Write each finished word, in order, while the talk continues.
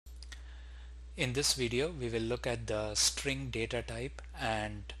In this video, we will look at the string data type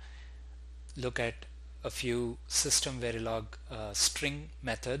and look at a few Systemverilog string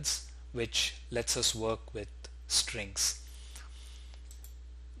methods which lets us work with strings.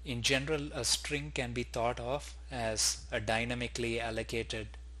 In general, a string can be thought of as a dynamically allocated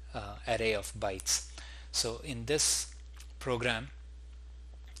array of bytes. So in this program,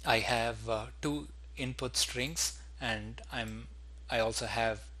 I have two input strings and I also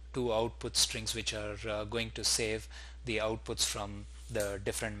have two output strings which are going to save the outputs from the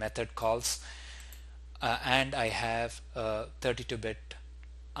different method calls, and I have a 32-bit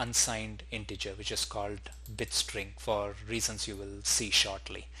unsigned integer which is called bit string for reasons you will see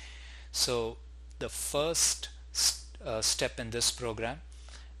shortly. So the first step in this program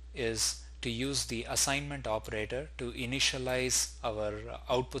is to use the assignment operator to initialize our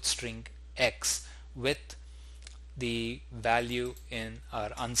output string x with the value in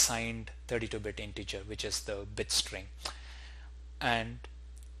our unsigned 32-bit integer, which is the bit string. And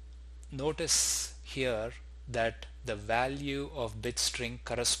notice here that the value of bit string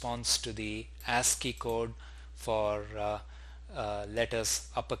corresponds to the ASCII code for letters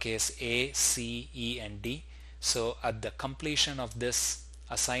uppercase A, C, E, and D. So at the completion of this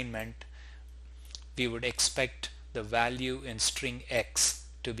assignment, we would expect the value in string x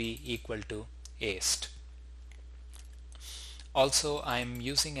to be equal to AST. Also, I am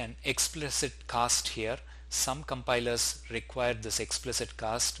using an explicit cast here. Some compilers require this explicit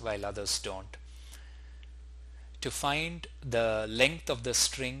cast while others don't. To find the length of the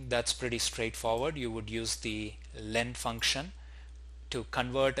string, that's pretty straightforward. You would use the len function. To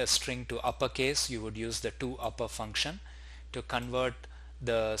convert a string to uppercase, you would use the toUpper function. To convert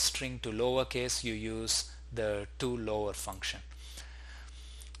the string to lowercase, you use the toLower function.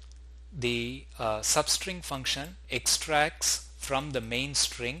 The substring function extracts from the main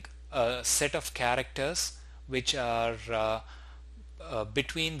string a set of characters which are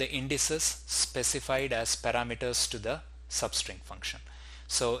between the indices specified as parameters to the substring function.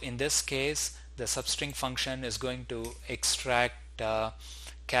 So in this case, the substring function is going to extract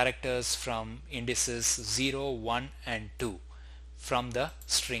characters from indices 0, 1, and 2 from the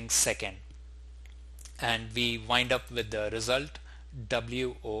string second, and we wind up with the result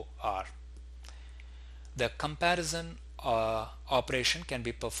WOR. The comparison operation can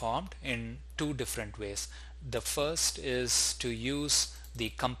be performed in two different ways. The first is to use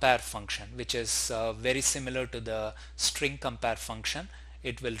the compare function, which is very similar to the string compare function.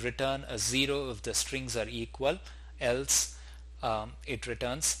 It will return a 0 if the strings are equal, else it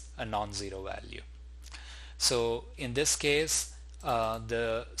returns a non-zero value. So in this case,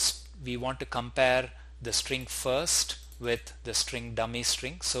 we want to compare the string first with the string dummy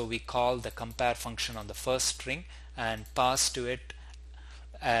string. So we call the compare function on the first string and pass to it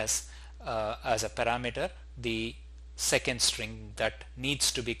as a parameter the second string that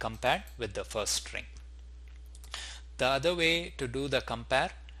needs to be compared with the first string. The other way to do the compare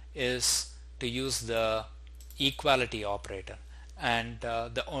is to use the equality operator, and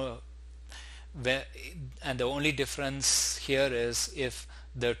the only difference here is if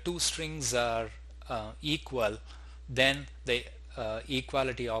the two strings are equal, then the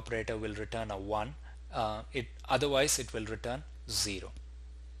equality operator will return a 1. Otherwise it will return 0.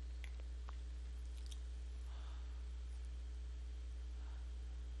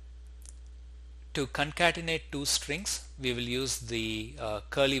 To concatenate two strings, we will use the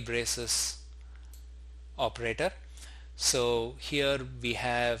curly braces operator. So here we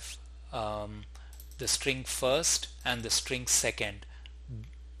have the string first and the string second,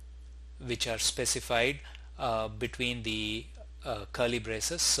 which are specified between the curly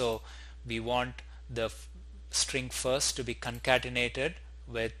braces. So we want the string first to be concatenated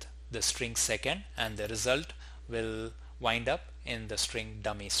with the string second, and the result will wind up in the string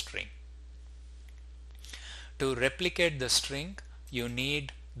dummy string. To replicate the string, you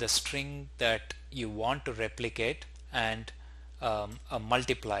need the string that you want to replicate and a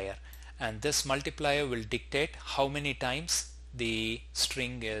multiplier, and this multiplier will dictate how many times the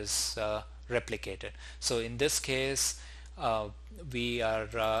string is replicated. So in this case, we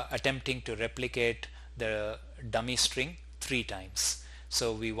are attempting to replicate the dummy string 3 times.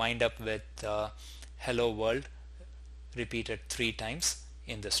 So we wind up with hello world repeated 3 times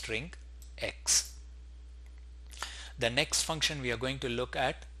in the string x. The next function we are going to look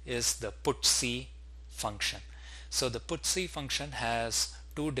at is the putC function. So the putC function has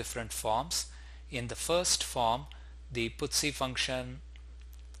two different forms. In the first form, the putC function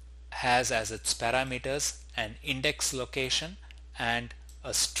has as its parameters an index location and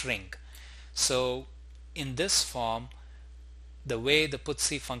a string. So in this form, the way the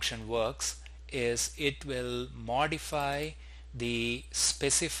putC function works is it will modify the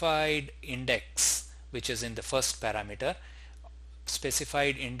specified index, which is in the first parameter,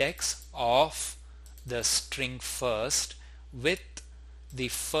 specified index of the string first with the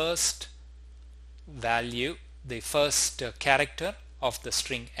first value, the first character of the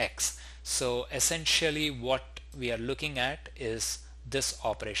string x. So essentially what we are looking at is this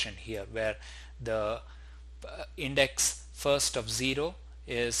operation here, where the index first of 0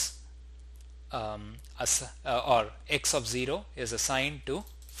 is or x of 0 is assigned to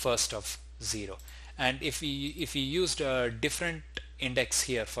first of 0. And if we used a different index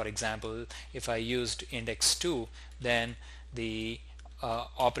here, for example, if I used index 2, then the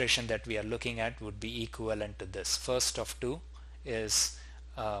operation that we are looking at would be equivalent to this. First of 2 is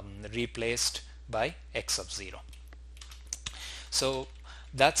replaced by x of 0. So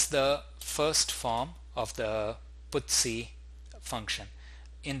that's the first form of the putc function.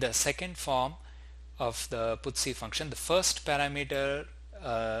 In the second form of the putc function, the first parameter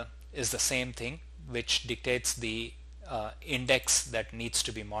is the same thing, which dictates the index that needs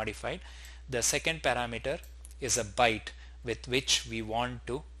to be modified. The second parameter is a byte with which we want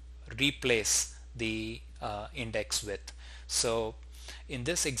to replace the index with. So in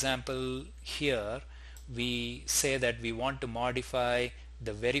this example here, we say that we want to modify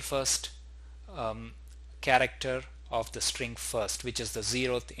the very first character of the string first, which is the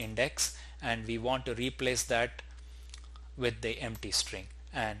 0th index, and we want to replace that with the empty string.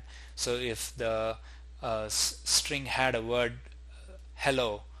 And so if the string had a word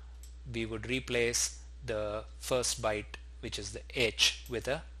hello, we would replace the first byte, which is the h, with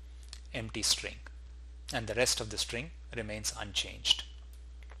a empty string, and the rest of the string remains unchanged.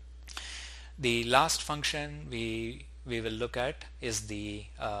 The last function we will look at is the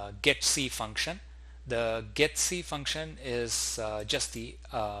getc function. The getc function is just the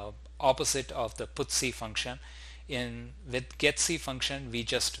opposite of the putc function. With getc function, we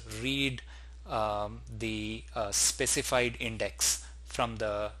just read the specified index from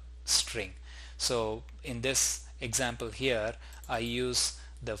the string. So in this example here, I use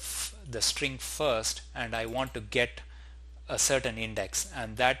the string first, and I want to get a certain index,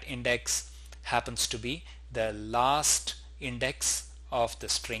 and that index happens to be the last index of the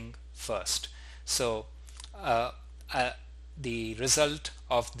string first. So the result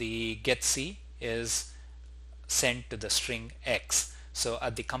of the getc is sent to the string x. So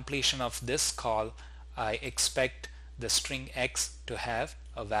at the completion of this call, I expect the string x to have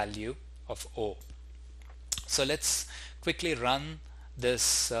a value of O. So let's quickly run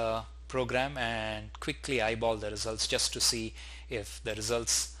this program and quickly eyeball the results just to see if the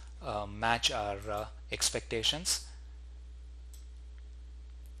results match our expectations.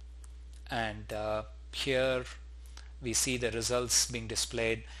 And here we see the results being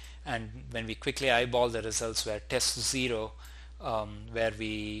displayed, and when we quickly eyeball the results, where test 0, where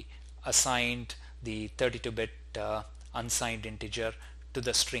we assigned the 32-bit unsigned integer to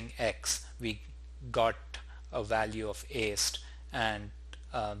the string x, we got a value of aced, and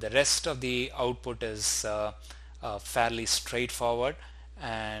the rest of the output is fairly straightforward.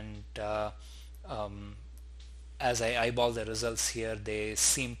 And as I eyeball the results here, they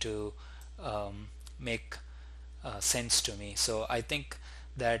seem to make sense to me. So I think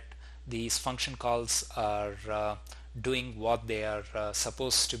that these function calls are doing what they are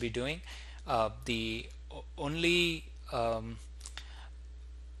supposed to be doing. The only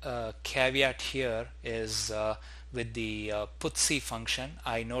caveat here is with the putc function,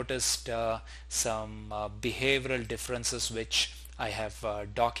 I noticed some behavioral differences which I have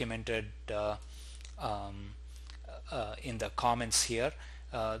documented in the comments here,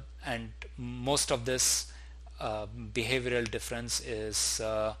 and most of this behavioral difference is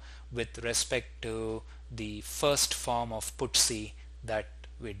with respect to the first form of putc that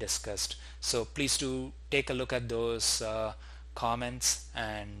we discussed. So please do take a look at those comments,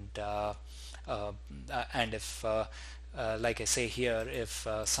 and if like I say here, if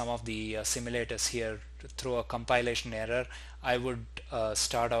some of the simulators here throw a compilation error, I would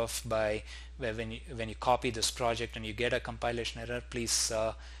start off by, when you copy this project and you get a compilation error, please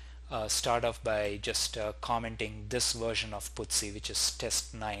start off by just commenting this version of putc, which is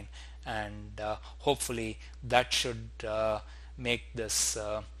test 9, and hopefully that should make this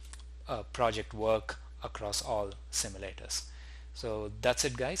project work across all simulators. So that's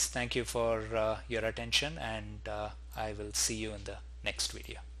it, guys. Thank you for your attention, and I will see you in the next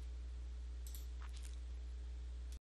video.